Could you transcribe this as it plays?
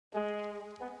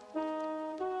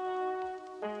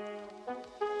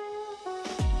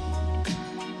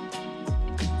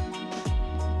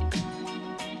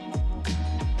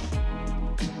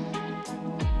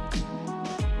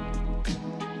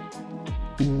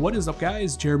What is up,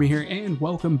 guys? Jeremy here, and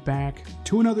welcome back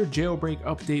to another jailbreak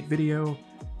update video.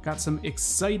 Got some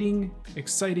exciting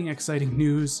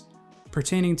news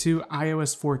pertaining to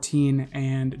iOS 14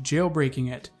 and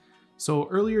jailbreaking it. So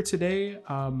earlier today,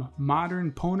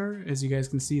 Modern Poner, as you guys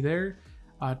can see there,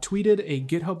 tweeted a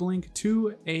GitHub link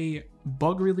to a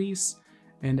bug release.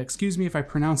 And excuse me if I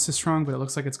pronounce this wrong, but it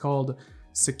looks like it's called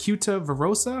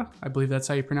CYDIA. I believe that's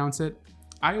how you pronounce it.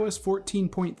 iOS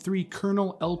 14.3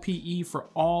 kernel LPE for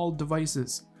all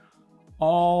devices.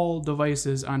 All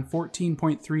devices on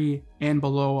 14.3 and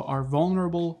below are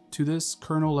vulnerable to this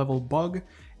kernel level bug,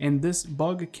 and this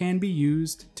bug can be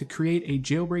used to create a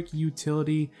jailbreak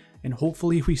utility, and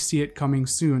hopefully we see it coming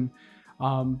soon.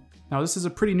 Now this is a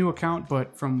pretty new account,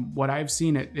 but from what I've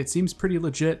seen, it seems pretty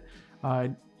legit.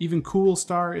 Even Cool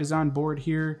Star is on board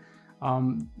here.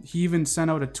 He even sent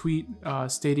out a tweet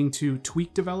stating to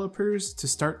tweak developers to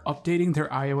start updating their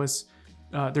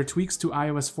their tweaks to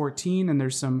iOS 14, and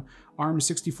there's some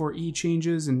ARM64E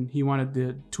changes, and he wanted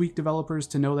the tweak developers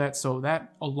to know that. So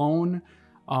that alone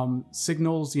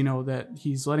signals, that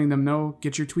he's letting them know,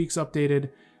 get your tweaks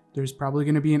updated. There's probably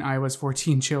going to be an iOS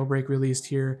 14 jailbreak released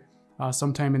here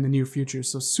sometime in the near future.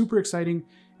 So super exciting.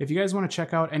 If you guys want to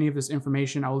check out any of this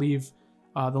information, I'll leave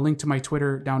the link to my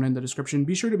Twitter down in the description.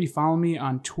 Be sure to be following me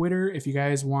on Twitter if you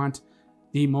guys want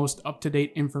the most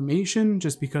up-to-date information,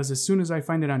 just because as soon as I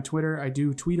find it on Twitter, I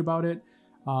do tweet about it.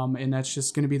 And that's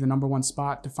just going to be the #1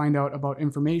 spot to find out about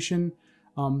information.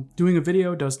 Doing a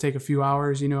video does take a few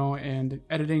hours, and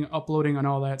editing, uploading, and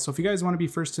all that. So if you guys want to be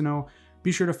first to know,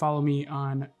 be sure to follow me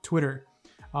on Twitter.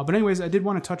 But anyways, I did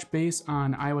want to touch base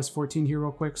on iOS 14 here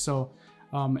real quick. So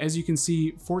as you can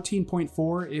see,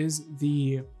 14.4 is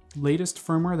the latest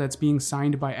firmware that's being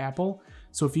signed by Apple.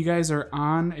 So if you guys are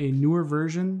on a newer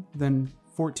version than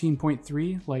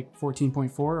 14.3, like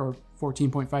 14.4 or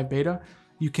 14.5 beta,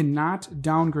 you cannot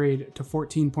downgrade to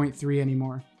 14.3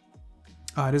 anymore.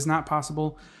 It is not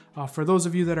possible. For those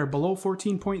of you that are below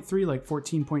 14.3, like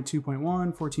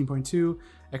 14.2.1, 14.2,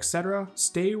 etc.,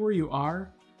 stay where you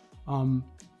are.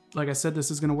 Like I said,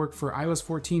 this is going to work for iOS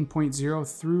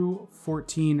 14.0 through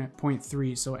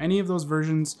 14.3. So any of those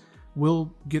versions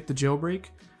will get the jailbreak.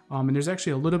 And there's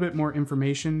actually a little bit more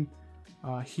information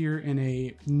here in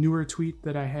a newer tweet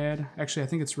that I had. Actually, I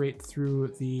think it's right through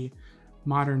the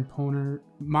Modern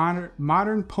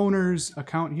Poner's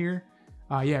account here.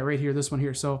 Yeah, right here, this one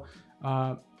here. So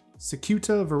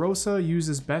CYDIA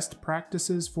uses best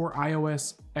practices for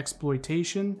iOS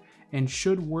exploitation and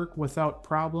should work without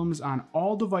problems on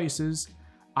all devices,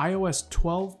 iOS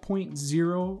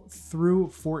 12.0 through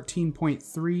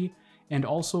 14.3, and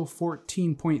also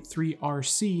 14.3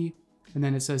 RC, and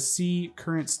then it says see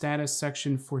current status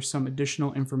section for some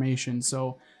additional information.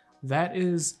 So that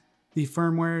is the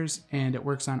firmwares, and it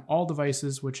works on all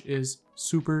devices, which is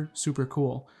super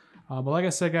cool. But like I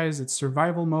said, guys, it's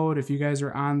survival mode. If you guys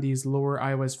are on these lower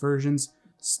iOS versions,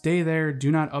 stay there,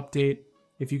 do not update.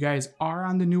 If you guys are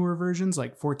on the newer versions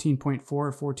like 14.4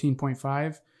 or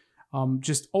 14.5,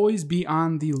 just always be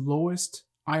on the lowest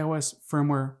iOS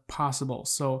firmware possible.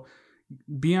 So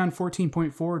be on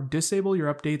 14.4, disable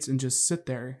your updates, and just sit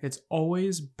there. It's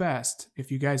always best,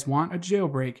 if you guys want a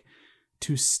jailbreak,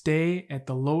 to stay at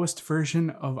the lowest version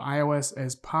of iOS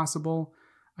as possible.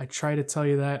 I try to tell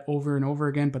you that over and over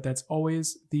again, but that's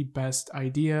always the best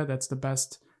idea. That's the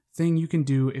best thing you can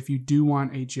do if you do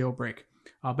want a jailbreak.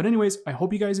 But anyways, I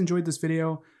hope you guys enjoyed this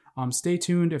video. Stay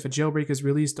tuned. If a jailbreak is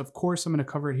released, of course, I'm going to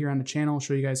cover it here on the channel,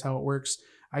 show you guys how it works.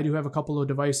 I do have a couple of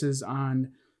devices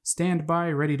on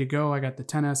standby, ready to go. I got the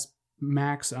XS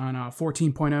Max on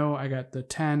 14.0. I got the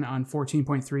 10 on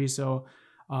 14.3. So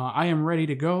I am ready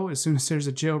to go as soon as there's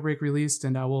a jailbreak released,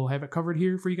 and I will have it covered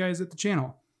here for you guys at the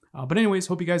channel. But anyways,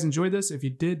 hope you guys enjoyed this. If you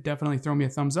did, definitely throw me a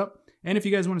thumbs up. And if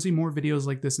you guys want to see more videos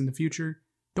like this in the future,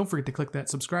 don't forget to click that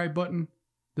subscribe button.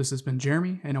 This has been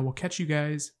Jeremy, and I will catch you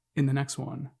guys in the next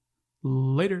one.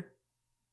 Later.